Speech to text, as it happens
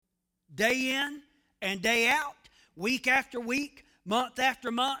day in and day out, week after week, month after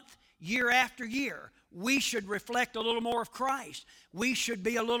month, year after year. We should reflect a little more of Christ. We should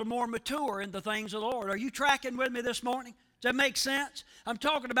be a little more mature in the things of the Lord. Are you tracking with me this morning? Does that make sense? I'm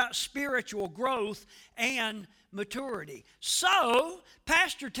talking about spiritual growth and maturity. So,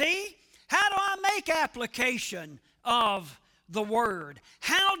 Pastor T, how do I make application of the Word?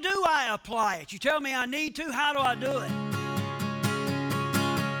 How do I apply it? You tell me I need to. How do I do it?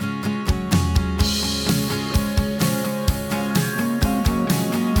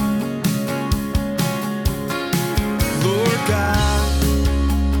 Lord God,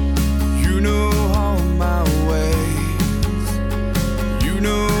 you know all my ways. You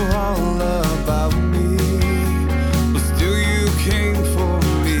know all about me, but still you came for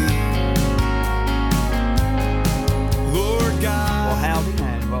me. Lord God. Well, howdy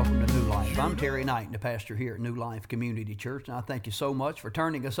and welcome to New Life. I'm Terry Knight, the pastor here at New Life Community Church, and I thank you so much for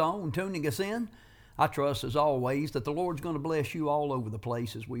turning us on, tuning us in. I trust, as always, that the Lord's going to bless you all over the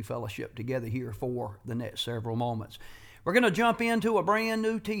place as we fellowship together here for the next several moments. We're going to jump into a brand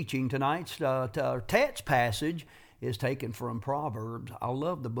new teaching tonight. Our text passage is taken from Proverbs. I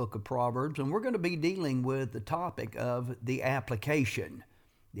love the book of Proverbs, and we're going to be dealing with the topic of the application.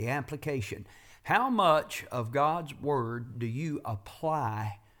 The application. How much of God's Word do you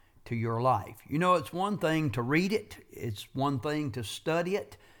apply to your life? You know, it's one thing to read it. It's one thing to study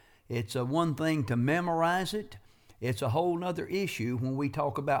it. It's one thing to memorize it. It's a whole nother issue when we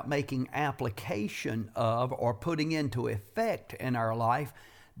talk about making application of or putting into effect in our life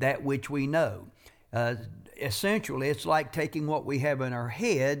that which we know. Essentially, it's like taking what we have in our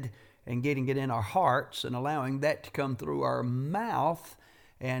head and getting it in our hearts and allowing that to come through our mouth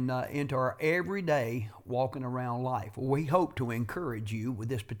and into our everyday walking around life. We hope to encourage you with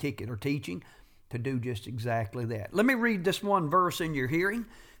this particular teaching to do just exactly that. Let me read this one verse in your hearing.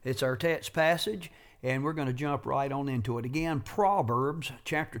 It's our text passage, and we're going to jump right on into it. Again, Proverbs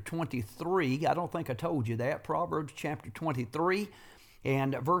chapter 23. I don't think I told you that. Proverbs chapter 23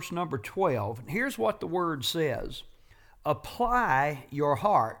 and verse number 12. Here's what the word says. Apply your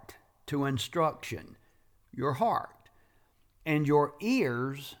heart to instruction, your heart, and your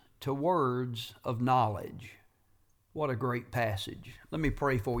ears to words of knowledge. What a great passage. Let me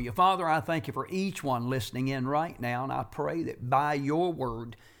pray for you. Father, I thank you for each one listening in right now, and I pray that by your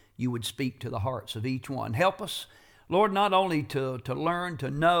word you would speak to the hearts of each one. Help us, Lord, not only to learn, to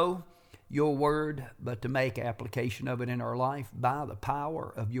know your word, but to make application of it in our life by the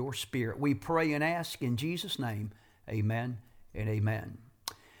power of your Spirit. We pray and ask in Jesus' name, amen and amen.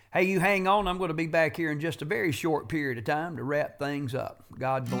 Hey, you hang on. I'm going to be back here in just a very short period of time to wrap things up.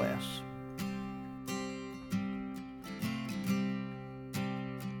 God bless.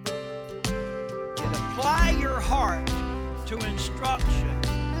 And apply your heart to instruction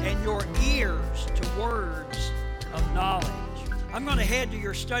and your ears to words of knowledge. I'm going to head to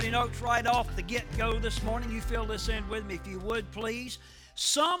your study notes right off the get-go this morning. You fill this in with me if you would, please.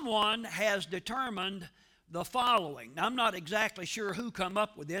 Someone has determined the following. Now, I'm not exactly sure who come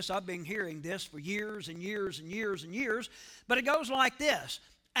up with this. I've been hearing this for years and years and years and years. But it goes like this.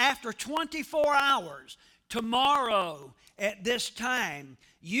 After 24 hours, tomorrow at this time,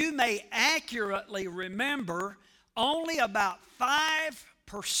 you may accurately remember only about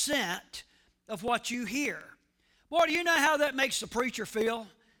 5% of what you hear. Boy, do you know how that makes the preacher feel?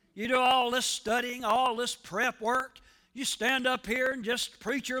 You do all this studying, all this prep work. You stand up here and just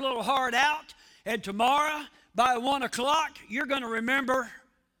preach your little heart out. And tomorrow, by 1 o'clock, you're going to remember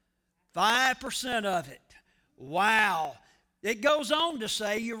 5% of it. Wow. It goes on to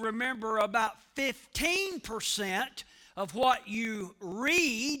say you remember about 15% of what you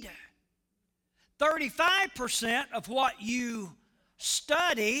read, 35% of what you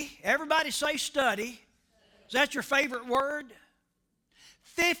study. Everybody say study. Is that your favorite word?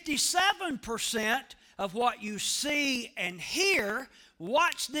 57% of what you see and hear.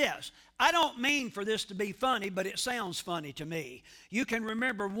 Watch this. I don't mean for this to be funny, but it sounds funny to me. You can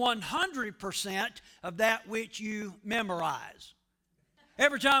remember 100% of that which you memorize.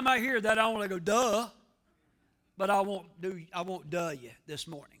 Every time I hear that, I want to go, duh. But I won't duh you this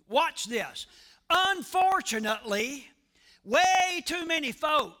morning. Watch this. Unfortunately, way too many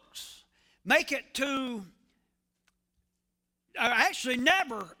folks make it to, or actually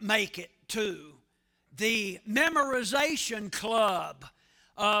never make it to, the memorization club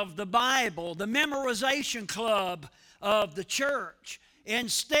of the Bible, the memorization club of the church.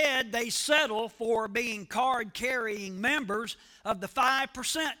 Instead, they settle for being card-carrying members of the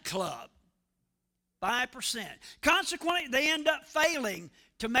 5% club. 5%. Consequently, they end up failing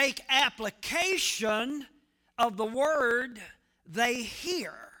to make application of the word they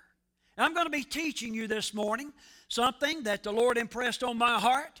hear. I'm going to be teaching you this morning something that the Lord impressed on my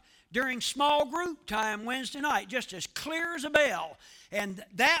heart during small group time Wednesday night, just as clear as a bell. And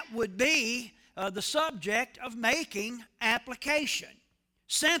that would be the subject of making application.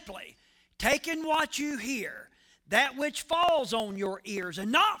 Simply taking what you hear, that which falls on your ears,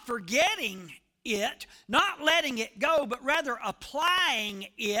 and not forgetting it, not letting it go, but rather applying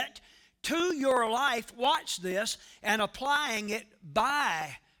it to your life. Watch this, and applying it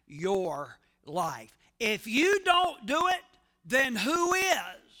by your life. If you don't do it, then who is?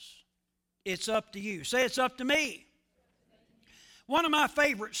 It's up to you. Say, it's up to me. One of my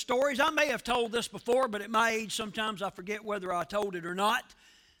favorite stories, I may have told this before, but at my age sometimes I forget whether I told it or not.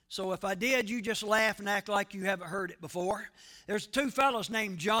 So if I did, you just laugh and act like you haven't heard it before. There's two fellows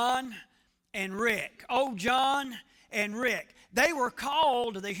named John and Rick. Oh, John and Rick. They were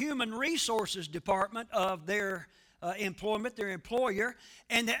called to the human resources department of their employment, their employer,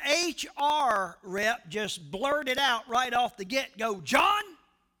 and the HR rep just blurted out right off the get-go, John,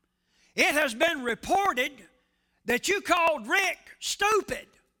 it has been reported that you called Rick stupid.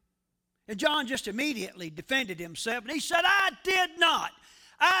 And John just immediately defended himself, and he said, I did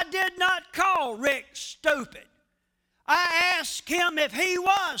not call Rick stupid. I asked him if he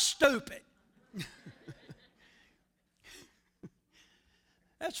was stupid.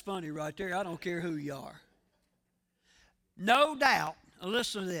 That's funny right there. I don't care who you are. No doubt,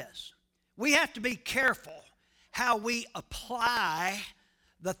 listen to this, we have to be careful how we apply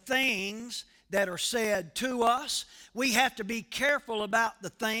the things that are said to us. We have to be careful about the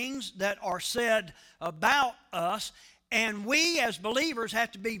things that are said about us. And we as believers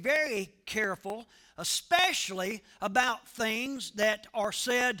have to be very careful, especially about things that are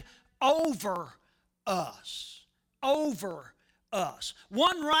said over us. Over us.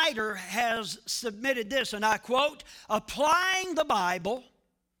 One writer has submitted this, and I quote, applying the Bible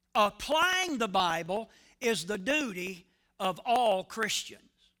is the duty of all Christians.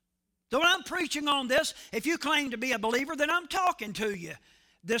 So when I'm preaching on this, if you claim to be a believer, then I'm talking to you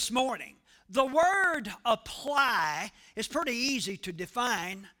this morning. The word apply is pretty easy to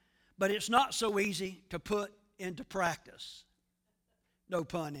define, but it's not so easy to put into practice. No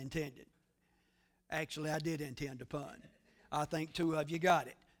pun intended. Actually, I did intend to pun. I think two of you got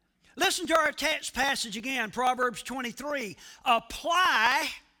it. Listen to our text passage again, Proverbs 23. Apply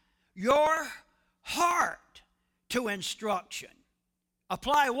your heart to instruction.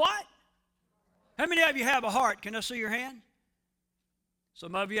 Apply what? How many of you have a heart? Can I see your hand?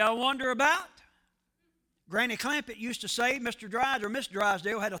 Some of you I wonder about. Granny Clampett used to say Mr. Drysdale or Miss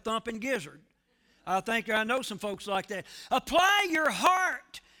Drysdale had a thumping gizzard. I think I know some folks like that. Apply your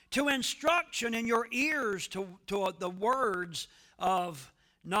heart to instruction and your ears to the words of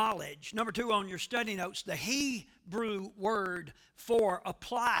knowledge. Number 2 on your study notes, the Hebrew word for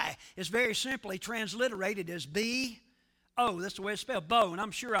apply is very simply transliterated as B-O. That's the way it's spelled, bow, and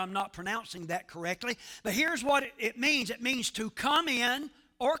I'm sure I'm not pronouncing that correctly. But here's what it means. It means to come in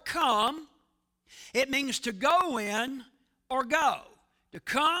or come. It means to go in or go. To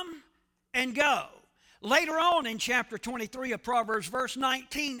come and go. Later on in chapter 23 of Proverbs, verse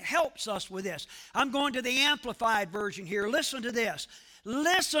 19 helps us with this. I'm going to the Amplified version here. Listen to this.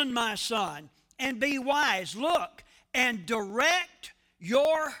 Listen, my son, and be wise. Look, and direct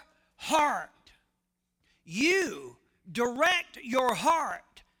your heart. You direct your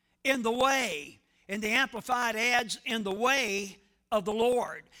heart in the way, and the Amplified adds, in the way of the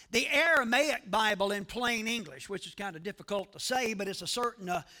Lord. The Aramaic Bible in plain English, which is kind of difficult to say, but it's a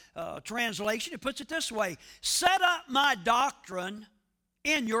certain translation. It puts it this way: set up my doctrine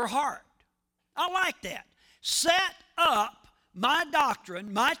in your heart. I like that. Set up my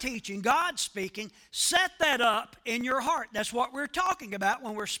doctrine, my teaching, God speaking, set that up in your heart. That's what we're talking about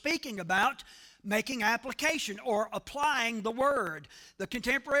when we're speaking about making application or applying the word. The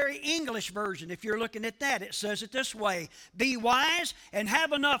Contemporary English Version, if you're looking at that, it says it this way: be wise and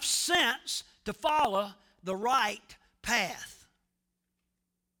have enough sense to follow the right path.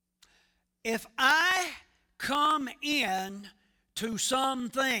 If I come in to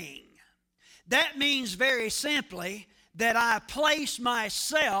something, that means very simply that I place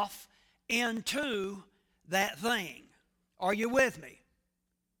myself into that thing. Are you with me?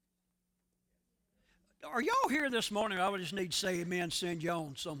 Are y'all here this morning? I would just need to say amen, send you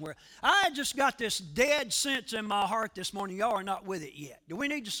on somewhere. I just got this dead sense in my heart this morning. Y'all are not with it yet. Do we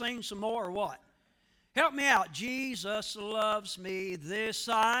need to sing some more or what? Help me out. Jesus loves me, this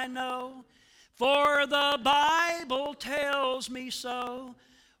I know, for the Bible tells me so.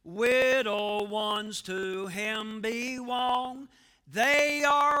 Widow ones to him belong. They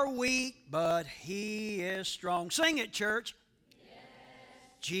are weak, but he is strong. Sing it, church.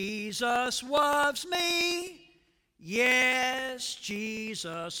 Jesus loves me. Yes,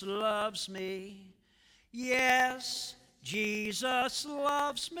 Jesus loves me. Yes, Jesus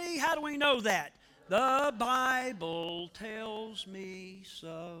loves me. How do we know that? The Bible tells me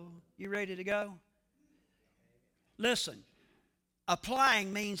so. You ready to go? Listen,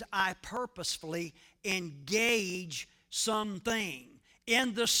 applying means I purposefully engage something.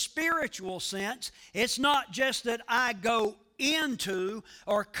 In the spiritual sense, it's not just that I go into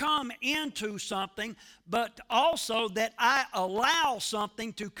or come into something, but also that I allow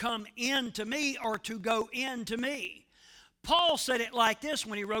something to come into me or to go into me. Paul said it like this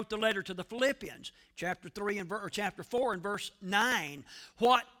when he wrote the letter to the Philippians, chapter 4 and verse 9.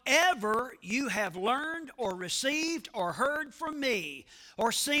 Whatever you have learned or received or heard from me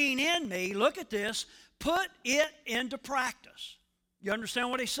or seen in me, look at this, put it into practice. You understand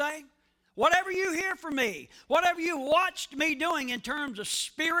what he's saying? Whatever you hear from me, whatever you watched me doing in terms of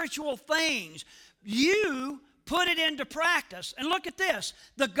spiritual things, you put it into practice. And look at this,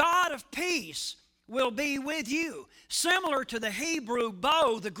 the God of peace will be with you. Similar to the Hebrew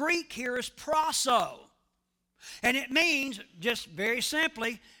bow, the Greek here is proso. And it means, just very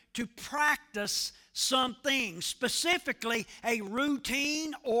simply, to practice something, specifically a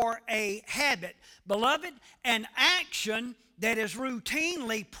routine or a habit. Beloved, an action that is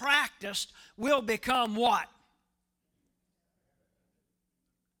routinely practiced will become what?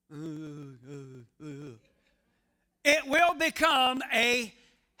 It will become a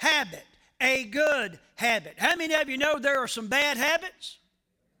habit, a good habit. How many of you know there are some bad habits?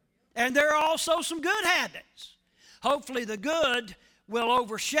 And there are also some good habits. Hopefully the good will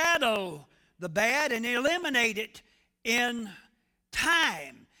overshadow the bad and eliminate it in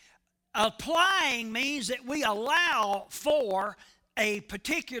time. Applying means that we allow for a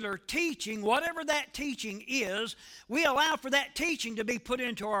particular teaching, whatever that teaching is, we allow for that teaching to be put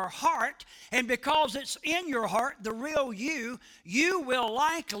into our heart, and because it's in your heart, the real you will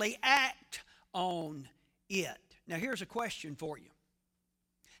likely act on it. Now here's a question for you.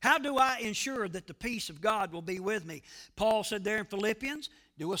 How do I ensure that the peace of God will be with me? Paul said there in Philippians,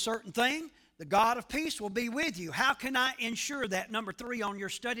 do a certain thing, the God of peace will be with you. How can I ensure that? Number 3 on your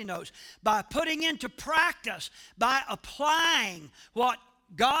study notes. By putting into practice, by applying what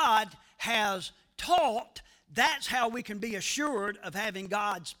God has taught, that's how we can be assured of having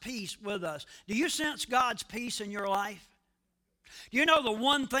God's peace with us. Do you sense God's peace in your life? Do you know the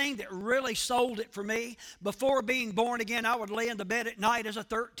one thing that really sold it for me? Before being born again, I would lay in the bed at night as a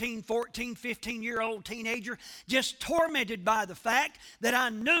 13, 14, 15-year-old teenager, just tormented by the fact that I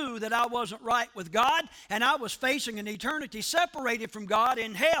knew that I wasn't right with God and I was facing an eternity separated from God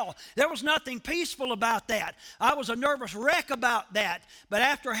in hell. There was nothing peaceful about that. I was a nervous wreck about that. But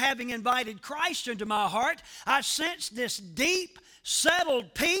after having invited Christ into my heart, I sensed this deep,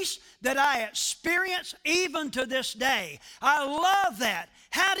 settled peace that I experience even to this day. I love that.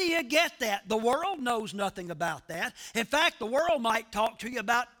 How do you get that? The world knows nothing about that. In fact, the world might talk to you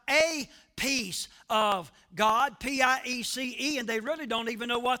about a peace of God, P-I-E-C-E, and they really don't even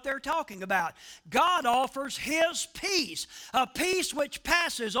know what they're talking about. God offers His peace, a peace which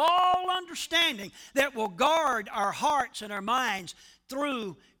passes all understanding that will guard our hearts and our minds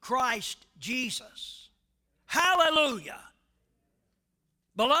through Christ Jesus. Hallelujah.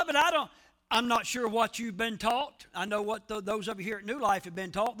 Beloved, I'm not sure what you've been taught. I know what those of you here at New Life have been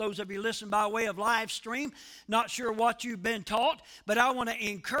taught. Those of you listen by way of live stream, not sure what you've been taught. But I want to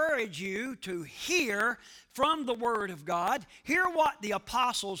encourage you to hear from the Word of God. Hear what the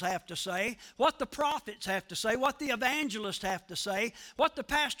apostles have to say, what the prophets have to say, what the evangelists have to say, what the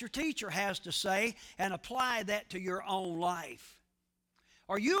pastor-teacher has to say, and apply that to your own life.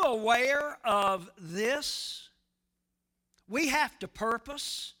 Are you aware of this? We have to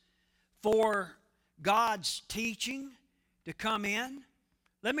purpose for God's teaching to come in.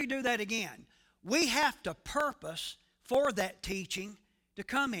 Let me do that again. We have to purpose for that teaching to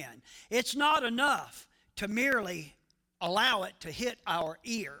come in. It's not enough to merely allow it to hit our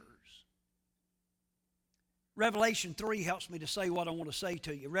ears. Revelation 3 helps me to say what I want to say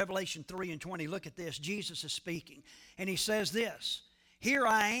to you. Revelation 3 and 20, look at this. Jesus is speaking, and He says this, "Here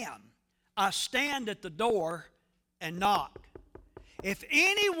I am. I stand at the door and knock. If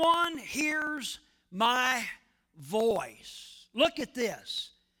anyone hears my voice," look at this,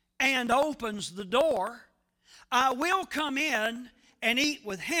 "and opens the door, I will come in and eat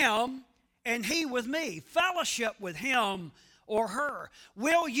with him and he with me," fellowship with him or her.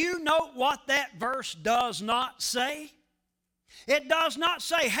 Will you note what that verse does not say? It does not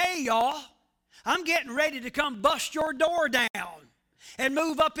say, "Hey y'all, I'm getting ready to come bust your door down and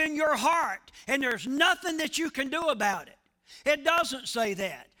move up in your heart, and there's nothing that you can do about it." It doesn't say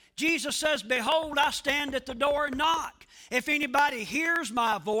that. Jesus says, behold, I stand at the door and knock. If anybody hears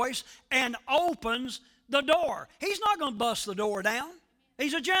my voice and opens the door. He's not going to bust the door down.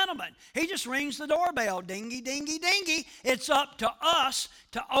 He's a gentleman. He just rings the doorbell. Dingy, dingy, dingy. It's up to us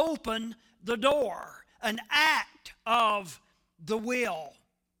to open the door. An act of the will.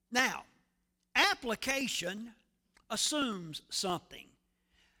 Now, application assumes something.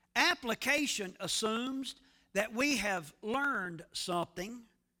 Application assumes that we have learned something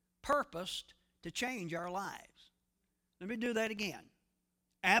purposed to change our lives. Let me do that again.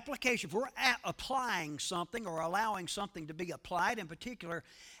 Application, if we're applying something or allowing something to be applied, in particular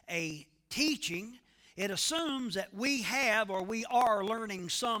a teaching, it assumes that we have or we are learning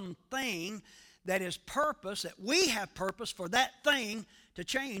something that is purpose, that we have purpose for that thing to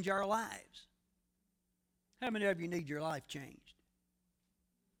change our lives. How many of you need your life changed?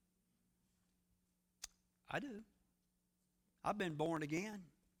 I do. I've been born again.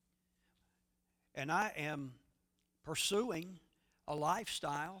 And I am pursuing a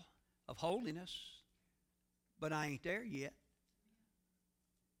lifestyle of holiness, but I ain't there yet.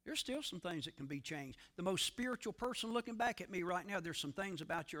 There's still some things that can be changed. The most spiritual person looking back at me right now, there's some things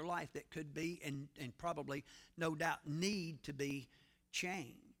about your life that could be and probably, no doubt, need to be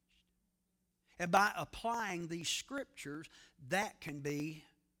changed. And by applying these scriptures, that can be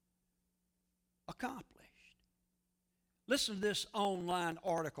accomplished. Listen to this online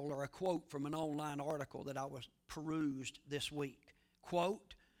article, or a quote from an online article that I was perused this week.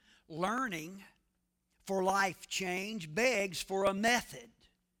 Quote, learning for life change begs for a method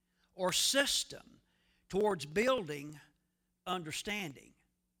or system towards building understanding.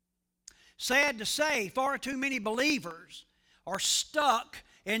 Sad to say, far too many believers are stuck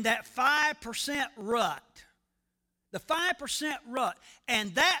in that 5% rut. The 5% rut.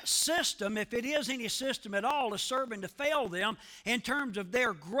 And that system, if it is any system at all, is serving to fail them in terms of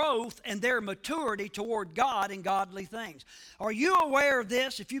their growth and their maturity toward God and godly things. Are you aware of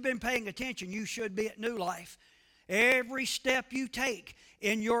this? If you've been paying attention, you should be at New Life. Every step you take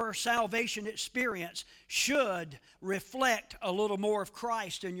in your salvation experience should reflect a little more of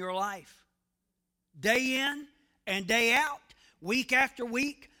Christ in your life. Day in and day out, week after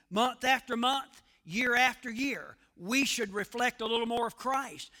week, month after month, year after year, we should reflect a little more of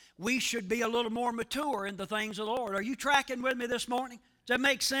Christ. We should be a little more mature in the things of the Lord. Are you tracking with me this morning? Does that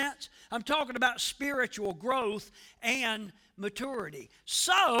make sense? I'm talking about spiritual growth and maturity.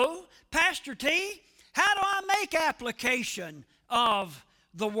 So, Pastor T, how do I make application of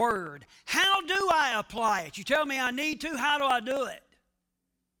the Word? How do I apply it? You tell me I need to. How do I do it?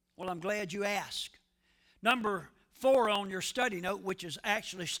 Well, I'm glad you asked. Number 4 on your study note, which is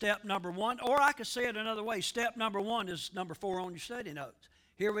actually step number 1, or I could say it another way. Step number 1 is number 4 on your study notes.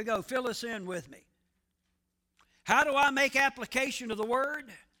 Here we go. Fill this in with me. How do I make application of the Word?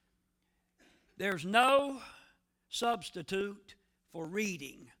 There's no substitute for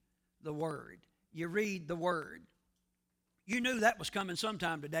reading the Word. You read the Word. You knew that was coming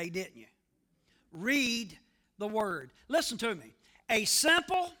sometime today, didn't you? Read the Word. Listen to me. A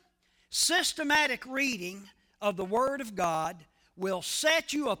simple, systematic reading of the Word of God will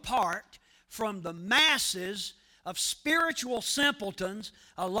set you apart from the masses of spiritual simpletons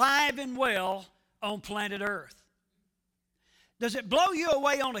alive and well on planet Earth. Does it blow you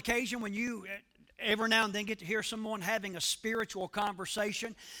away on occasion when you every now and then get to hear someone having a spiritual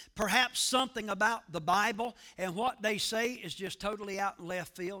conversation, perhaps something about the Bible, and what they say is just totally out in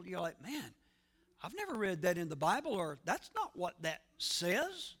left field? You're like, man, I've never read that in the Bible, or that's not what that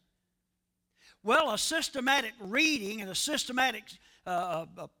says. Well, a systematic reading and a systematic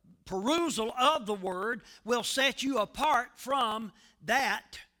perusal of the Word will set you apart from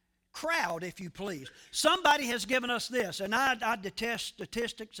that crowd, if you please. Somebody has given us this, and I detest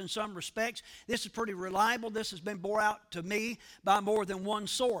statistics in some respects. This is pretty reliable. This has been bore out to me by more than one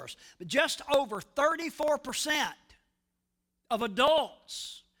source. But just over 34% of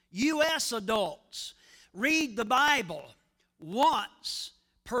adults, U.S. adults, read the Bible once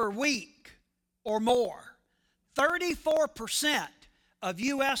per week or more. 34% of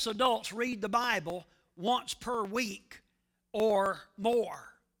U.S. adults read the Bible once per week or more.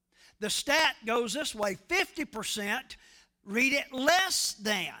 The stat goes this way: 50% read it less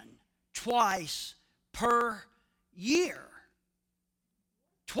than twice per year.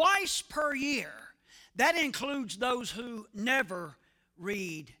 Twice per year. That includes those who never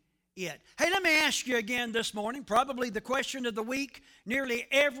read it. Hey, let me ask you again this morning, probably the question of the week, nearly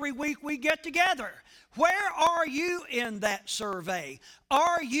every week we get together. Where are you in that survey?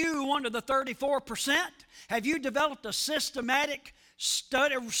 Are you one of the 34%? Have you developed a systematic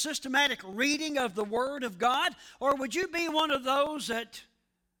systematic reading of the Word of God? Or would you be one of those that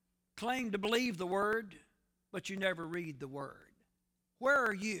claim to believe the Word, but you never read the Word? Where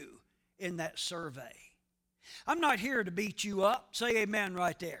are you in that survey? I'm not here to beat you up. Say amen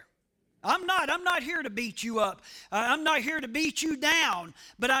right there. I'm not here to beat you up. I'm not here to beat you down,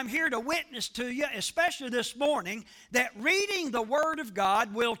 but I'm here to witness to you, especially this morning, that reading the Word of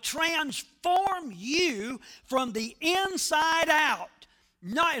God will transform you from the inside out.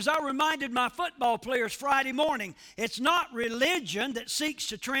 Not, as I reminded my football players Friday morning, it's not religion that seeks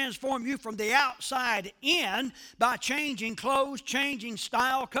to transform you from the outside in by changing clothes, changing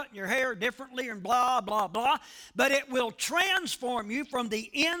style, cutting your hair differently, and blah, blah, blah. But it will transform you from the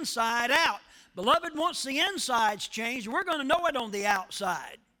inside out. Beloved, once the inside's changed, we're going to know it on the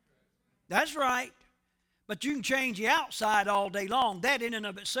outside. That's right. But you can change the outside all day long. That in and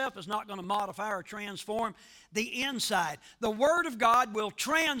of itself is not going to modify or transform the inside. The Word of God will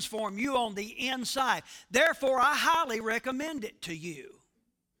transform you on the inside. Therefore, I highly recommend it to you.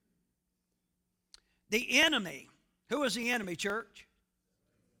 The enemy. Who is the enemy, church?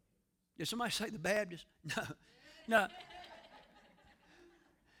 Did somebody say the Baptist? No.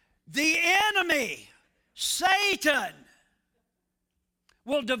 The enemy, Satan,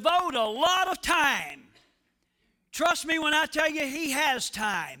 will devote a lot of time. Trust me when I tell you, he has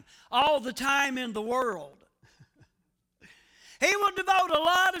time, all the time in the world. He will devote a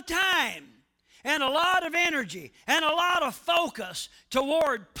lot of time and a lot of energy and a lot of focus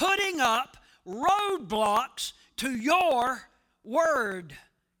toward putting up roadblocks to your word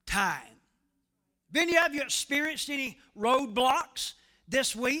time. Have any of you experienced any roadblocks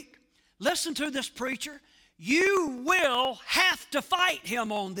this week? Listen to this preacher. You will have to fight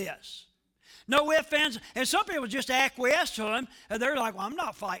him on this. No ifs, ands, and some people just acquiesce to him, and they're like, well, I'm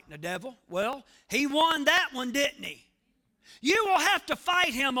not fighting the devil. Well, he won that one, didn't he? You will have to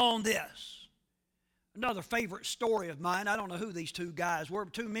fight him on this. Another favorite story of mine, I don't know who these two guys were,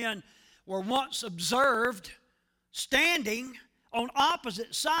 but two men were once observed standing on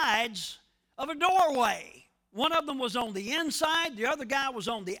opposite sides of a doorway. One of them was on the inside, the other guy was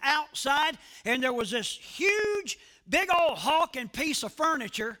on the outside, and there was this huge, big old hulking piece of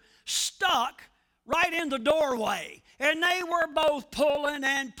furniture stuck right in the doorway. And they were both pulling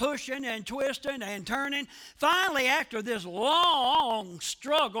and pushing and twisting and turning. Finally, after this long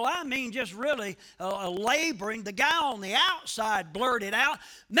struggle, I mean just really laboring, the guy on the outside blurted out,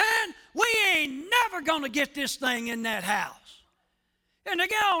 "Man, we ain't never going to get this thing in that house." And the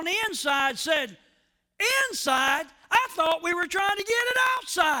guy on the inside said, "Inside? I thought we were trying to get it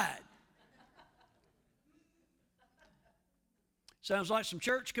outside." Sounds like some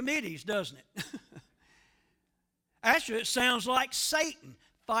church committees, doesn't it? Actually, it sounds like Satan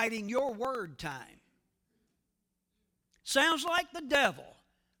fighting your word time. Sounds like the devil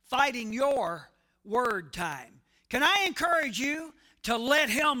fighting your word time. Can I encourage you to let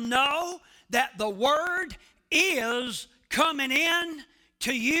him know that the word is coming in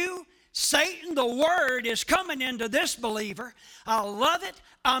to you? Satan, the word is coming into this believer. I love it.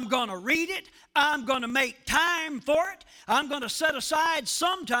 I'm going to read it. I'm going to make time for it. I'm going to set aside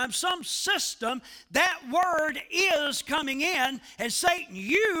sometime some system. That word is coming in, and Satan,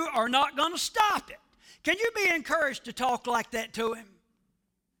 you are not going to stop it. Can you be encouraged to talk like that to him?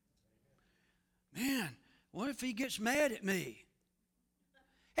 Man, what if he gets mad at me?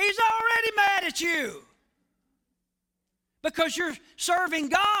 He's already mad at you. Because you're serving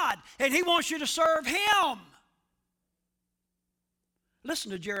God, and he wants you to serve him.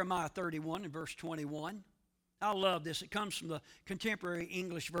 Listen to Jeremiah 31 and verse 21. I love this. It comes from the Contemporary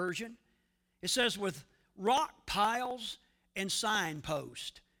English Version. It says, "With rock piles and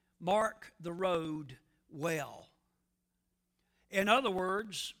signposts, mark the road well." In other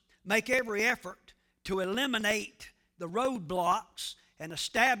words, make every effort to eliminate the roadblocks and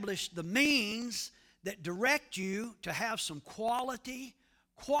establish the means that direct you to have some quality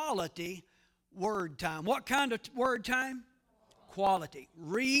word time. What kind of word time? Quality.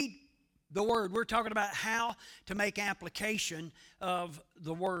 Read the word. We're talking about how to make application of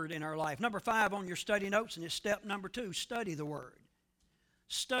the word in our life. Number 5 on your study notes, and it's step number 2, study the word.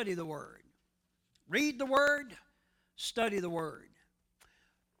 Study the word. Read the word, study the word.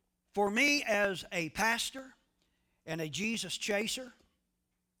 For me as a pastor and a Jesus chaser,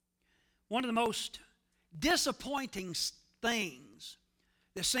 one of the most disappointing things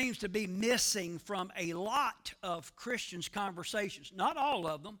that seems to be missing from a lot of Christians' conversations, not all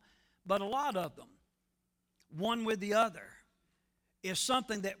of them, but a lot of them, one with the other, is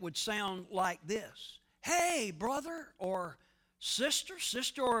something that would sound like this. "Hey, brother or sister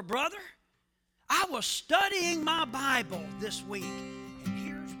or brother, I was studying my Bible this week, and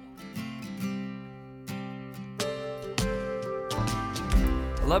here's why.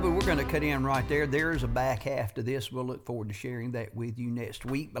 Beloved, we're going to cut in right there. There's a back half to this. We'll look forward to sharing that with you next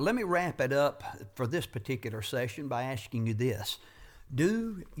week. But let me wrap it up for this particular session by asking you this.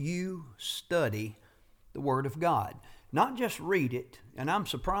 Do you study the Word of God? Not just read it, and I'm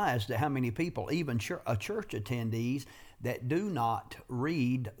surprised at how many people, even church attendees, that do not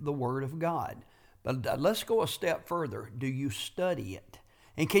read the Word of God. But let's go a step further. Do you study it?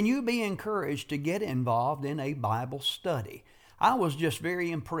 And can you be encouraged to get involved in a Bible study? I was just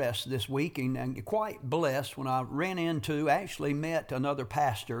very impressed this week and quite blessed when I actually met another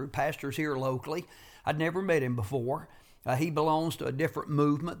pastor. Pastor's here locally. I'd never met him before. He belongs to a different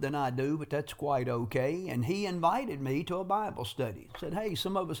movement than I do, but that's quite okay. And he invited me to a Bible study. Said, hey,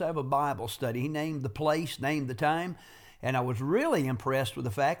 some of us have a Bible study. He named the place, named the time. And I was really impressed with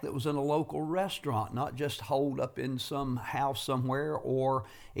the fact that it was in a local restaurant, not just holed up in some house somewhere or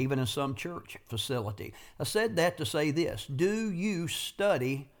even in some church facility. I said that to say this. Do you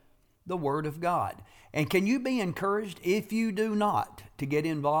study the Word of God? And can you be encouraged, if you do not, to get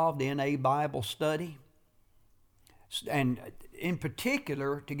involved in a Bible study? And in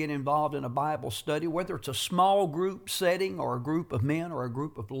particular, to get involved in a Bible study, whether it's a small group setting or a group of men or a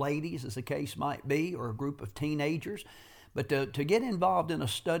group of ladies, as the case might be, or a group of teenagers, but to get involved in a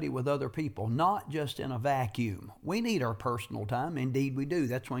study with other people, not just in a vacuum. We need our personal time. Indeed, we do.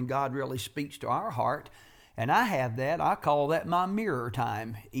 That's when God really speaks to our heart. And I have that. I call that my mirror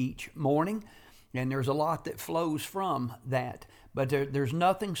time each morning. And there's a lot that flows from that. But there's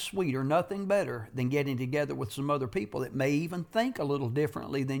nothing sweeter, nothing better than getting together with some other people that may even think a little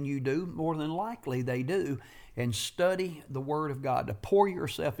differently than you do, more than likely they do, and study the Word of God, to pour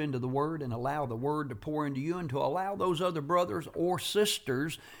yourself into the Word and allow the Word to pour into you, and to allow those other brothers or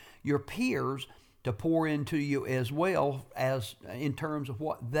sisters, your peers, to pour into you as well, as in terms of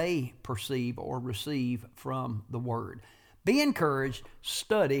what they perceive or receive from the Word. Be encouraged,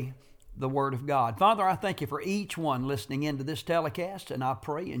 study the Word of God. Father, I thank you for each one listening into this telecast, and I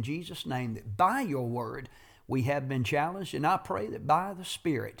pray in Jesus' name that by your Word we have been challenged, and I pray that by the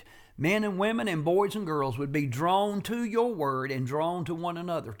Spirit, men and women and boys and girls would be drawn to your Word and drawn to one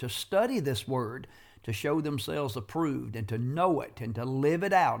another to study this Word, to show themselves approved and to know it and to live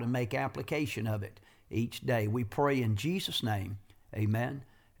it out and make application of it each day. We pray in Jesus' name, amen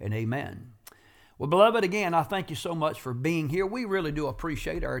and amen. Well, beloved, again, I thank you so much for being here. We really do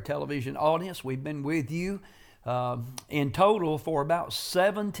appreciate our television audience. We've been with you in total for about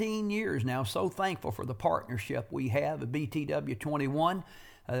 17 years now. So thankful for the partnership we have at BTW 21.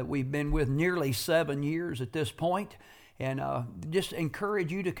 We've been with nearly 7 years at this point. And just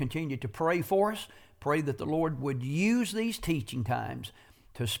encourage you to continue to pray for us. Pray that the Lord would use these teaching times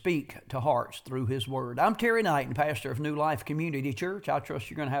to speak to hearts through His Word. I'm Terry Knighton, pastor of New Life Community Church. I trust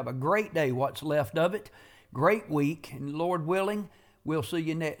you're going to have a great day, what's left of it, great week, and Lord willing, we'll see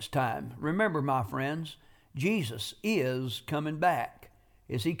you next time. Remember, my friends, Jesus is coming back.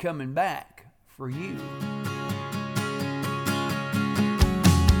 Is He coming back for you?